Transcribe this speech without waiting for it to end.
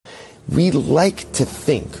We like to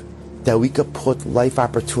think that we could put life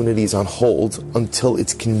opportunities on hold until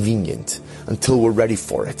it's convenient, until we're ready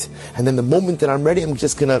for it. And then the moment that I'm ready, I'm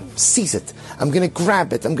just going to seize it. I'm going to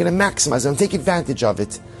grab it. I'm going to maximize it. I'm going to take advantage of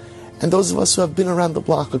it. And those of us who have been around the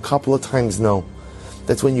block a couple of times know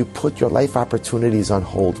that when you put your life opportunities on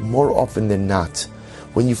hold, more often than not,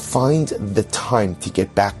 when you find the time to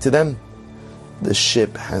get back to them, the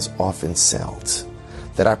ship has often sailed.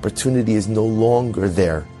 That opportunity is no longer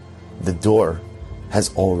there. The door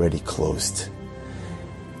has already closed.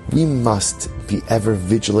 We must be ever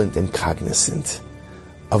vigilant and cognizant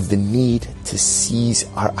of the need to seize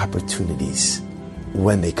our opportunities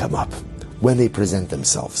when they come up, when they present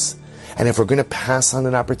themselves. And if we're going to pass on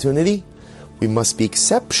an opportunity, we must be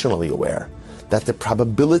exceptionally aware that the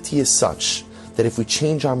probability is such that if we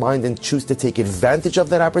change our mind and choose to take advantage of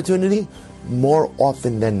that opportunity, more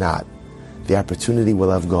often than not, the opportunity will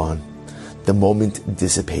have gone. The moment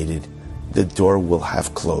dissipated, the door will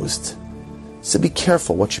have closed. So be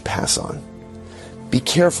careful what you pass on. Be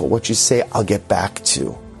careful what you say, I'll get back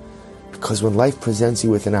to. Because when life presents you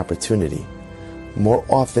with an opportunity, more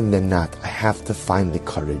often than not, I have to find the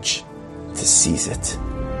courage to seize it.